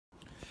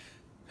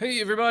Hey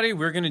everybody,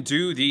 we're going to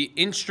do the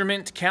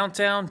Instrument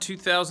Countdown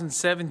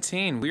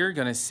 2017. We're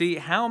going to see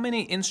how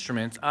many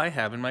instruments I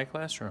have in my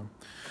classroom.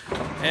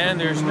 And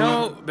there's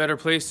no better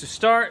place to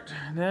start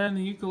than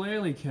the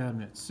ukulele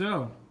cabinet.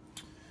 So,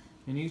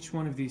 in each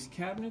one of these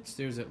cabinets,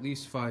 there's at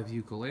least 5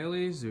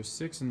 ukuleles. There's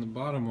 6 in the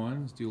bottom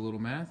one. Let's do a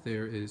little math.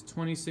 There is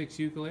 26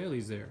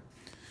 ukuleles there.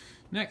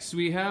 Next,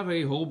 we have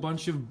a whole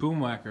bunch of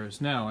boomwhackers.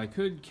 Now, I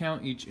could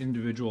count each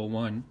individual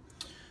one.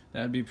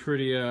 That'd be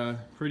pretty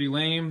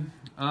lame.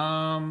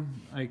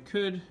 I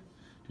could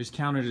just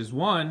count it as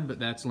one, but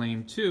that's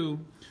lame too.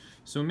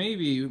 So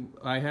maybe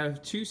I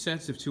have 2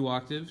 sets of 2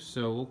 octaves,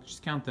 so we'll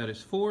just count that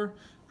as 4,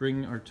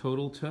 bring our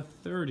total to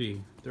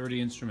 30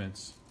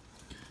 instruments.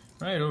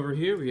 Right, over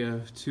here we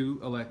have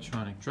 2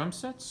 electronic drum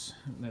sets.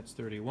 That's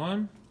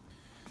 31,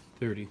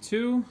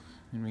 32,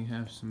 and we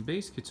have some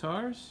bass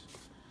guitars.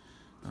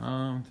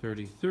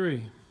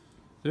 33,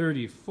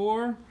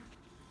 34.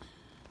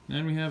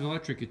 Then we have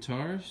electric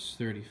guitars,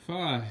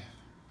 35,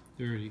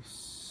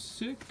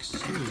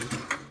 36,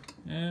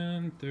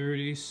 and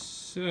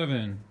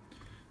 37.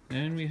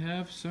 Then we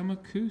have some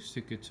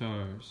acoustic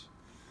guitars,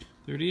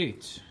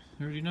 38,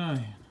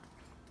 39,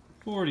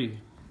 40,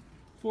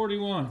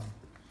 41,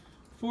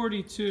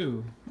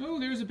 42. Oh,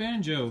 there's a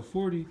banjo,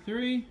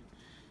 43,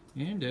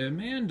 and a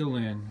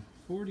mandolin,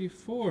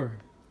 44.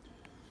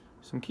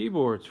 Some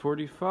keyboards,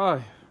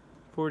 45,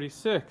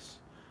 46,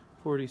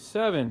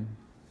 47.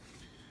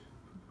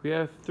 We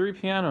have 3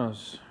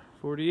 pianos,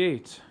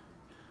 48,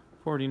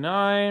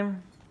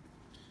 49,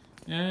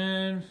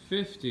 and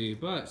 50.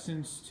 But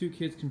since 2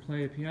 kids can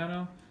play a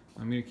piano,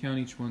 I'm going to count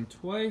each one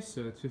twice,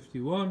 so it's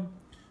 51,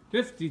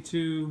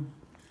 52,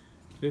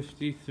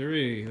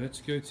 53.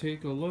 Let's go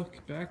take a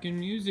look back in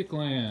Music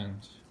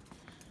Land.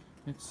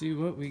 Let's see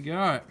what we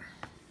got.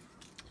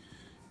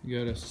 We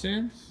got a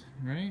synth,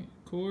 right?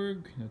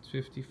 Korg, that's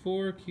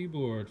 54,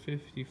 keyboard,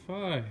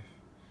 55.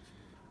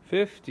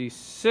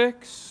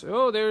 56.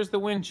 Oh, there's the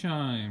wind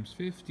chimes.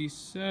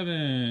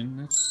 57.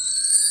 That's,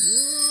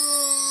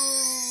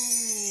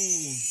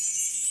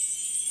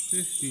 whoa!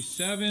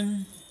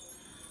 57.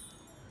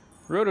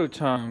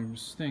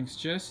 Rototoms. Thanks,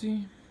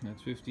 Jesse.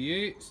 That's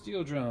 58.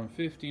 Steel drum.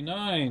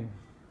 59.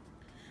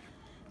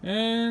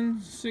 And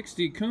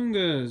 60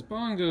 congas,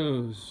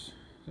 bongos.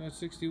 That's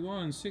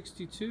 61.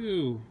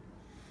 62.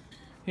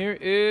 Here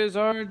is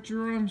our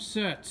drum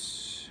set.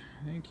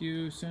 Thank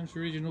you,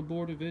 Central Regional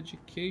Board of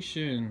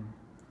Education.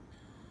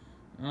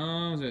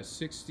 Is that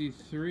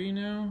 63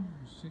 now?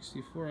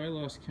 64, I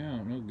lost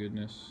count. Oh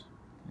goodness.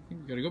 I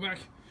think we gotta go back.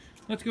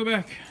 Let's go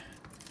back.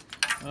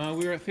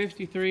 We were at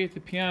 53 at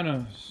the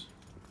pianos.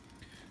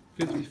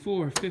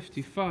 54,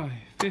 55,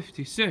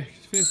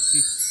 56,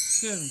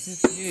 57,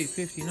 58,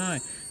 59,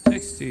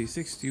 60,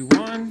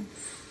 61,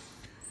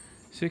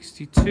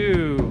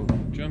 62.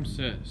 Drum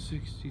set,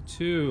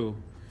 62.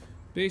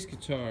 Bass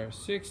guitar,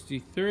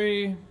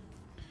 63.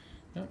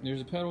 Oh,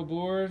 there's a pedal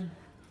board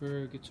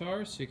for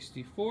guitar,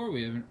 64.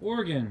 We have an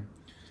organ,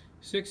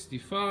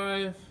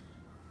 65.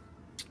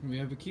 We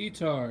have a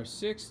guitar,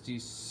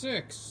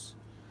 66.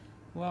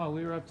 Wow,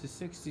 we were up to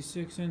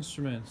 66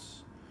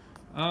 instruments.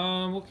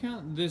 We'll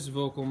count this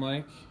vocal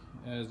mic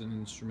as an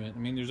instrument. I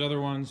mean, there's other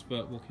ones,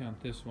 but we'll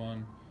count this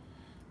one.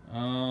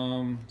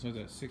 So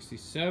that's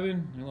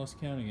 67. I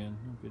lost count again.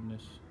 Oh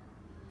goodness.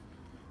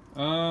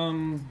 How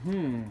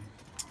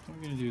are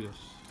we gonna do this?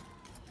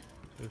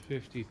 So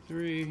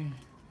 53,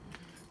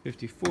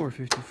 54,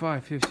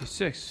 55,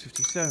 56,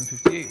 57,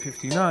 58,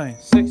 59,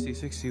 60,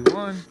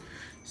 61,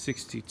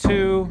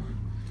 62,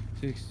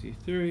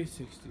 63,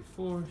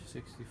 64,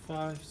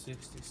 65,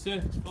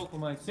 66, vocal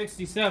mic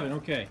 67.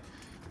 Okay,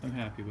 I'm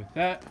happy with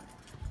that.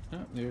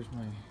 Oh, there's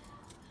my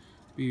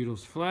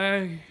Beatles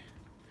flag.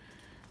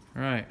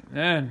 All right,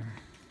 then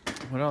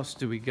what else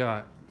do we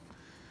got?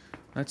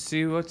 Let's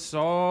see what's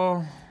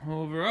all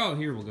over. Oh,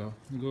 here we'll go.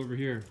 We'll go over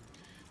here.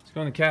 Let's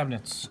go in the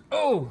cabinets.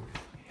 Oh,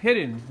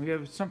 hidden. We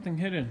have something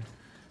hidden.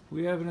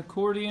 We have an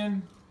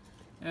accordion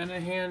and a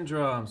hand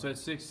drum. So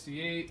that's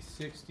 68,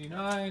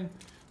 69.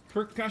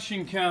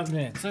 Percussion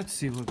cabinets. Let's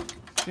see what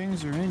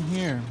things are in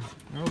here.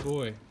 Oh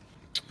boy.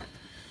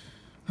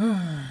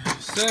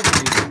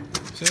 70,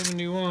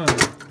 71,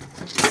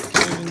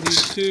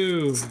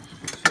 72,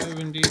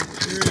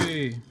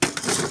 73,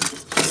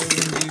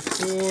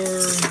 74,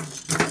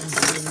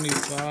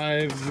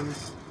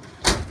 75.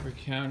 We're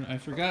counting. I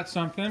forgot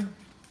something.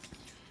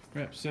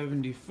 We're at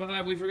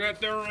 75. We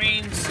forgot the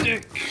rain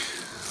stick.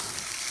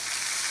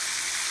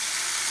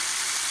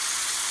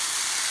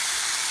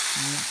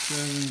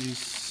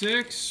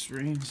 76.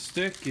 Rain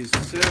stick is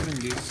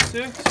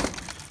 76.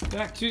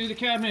 Back to the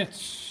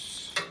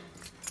cabinets.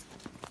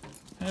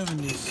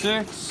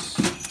 76,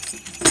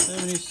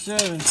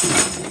 77,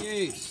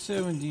 78,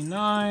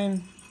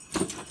 79.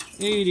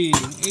 80,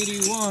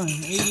 81,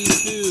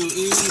 82,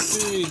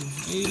 83,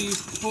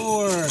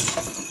 84.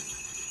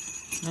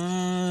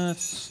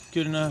 That's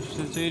good enough.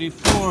 So it's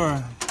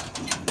 84,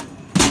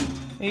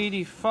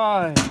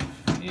 85,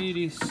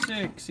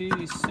 86,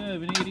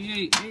 87,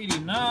 88,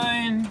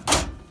 89.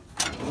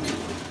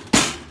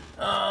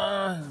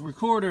 We're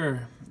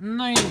recorder.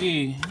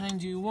 90,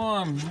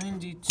 91,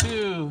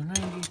 92,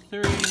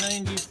 93,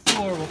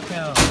 94 we'll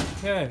count.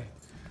 Okay,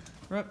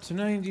 we're up to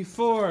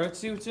 94. Let's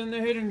see what's in the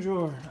hidden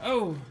drawer.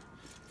 Oh,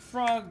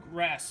 frog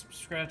rasp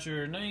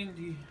scratcher.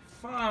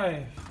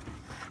 95,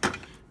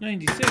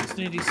 96,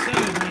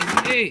 97,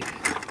 98,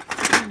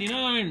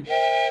 99,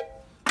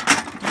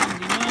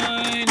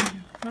 99,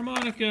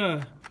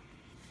 harmonica,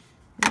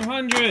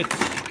 100,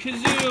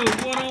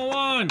 kazoo,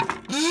 101.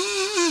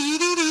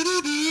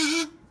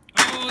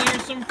 Oh,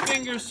 there's some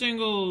finger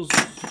symbols,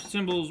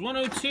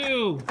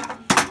 102.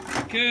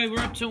 Okay, we're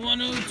up to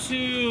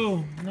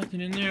 102.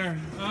 Nothing in there.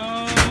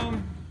 Oh,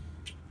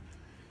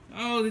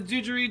 the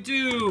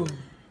didgeridoo,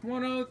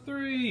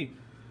 103.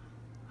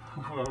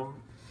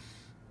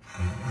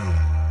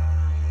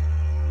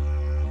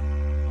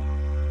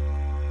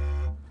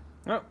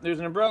 Oh, there's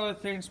an umbrella.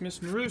 Thanks, Miss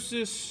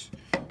Marusis.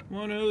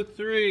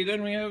 103.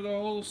 Then we have the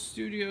whole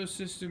studio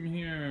system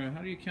here.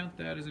 How do you count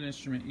that as an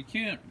instrument? You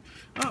can't.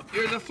 Oh,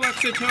 here's a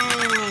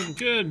flexitone.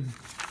 Good.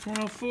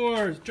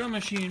 104. Drum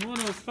machine.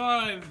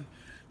 105.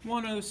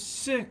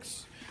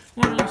 106.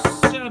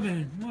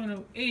 107.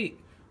 108.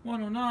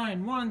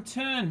 109.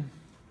 110.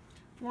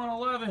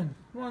 111.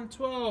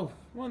 112.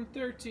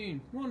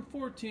 113.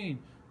 114.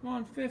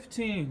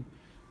 115.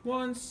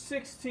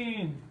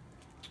 116.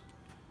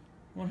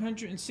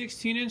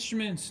 116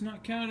 instruments,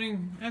 not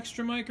counting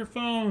extra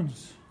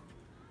microphones.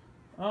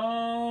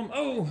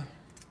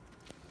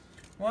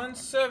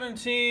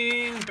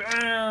 117.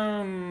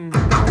 Bam!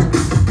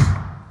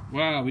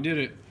 Wow, we did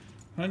it.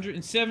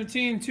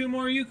 117. 2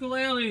 more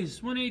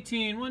ukuleles.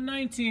 118.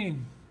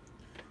 119.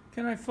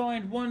 Can I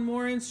find one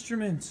more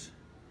instrument?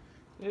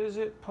 Is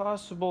it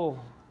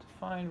possible to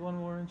find one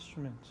more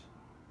instrument?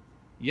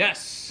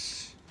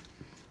 Yes!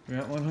 We're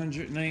at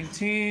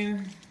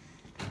 119.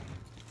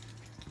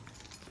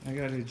 I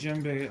got a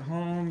djembe at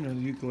home, a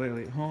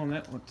ukulele at home.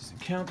 That one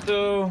doesn't count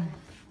though.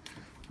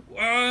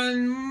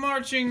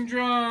 Marching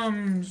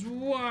drums.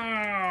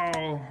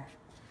 Wow.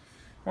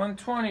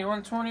 120,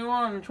 121,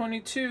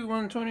 122,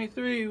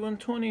 123,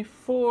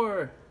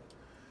 124,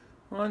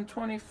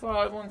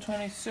 125,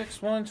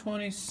 126,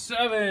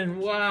 127.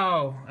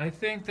 Wow. I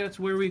think that's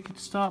where we could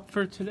stop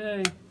for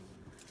today.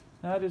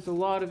 That is a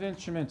lot of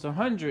instruments.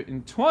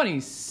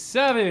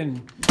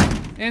 127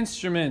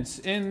 instruments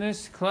in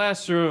this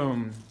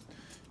classroom.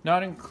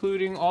 Not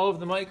including all of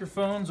the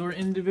microphones or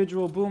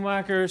individual boom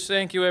whackers.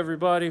 Thank you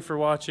everybody for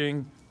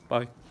watching.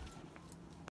 Bye.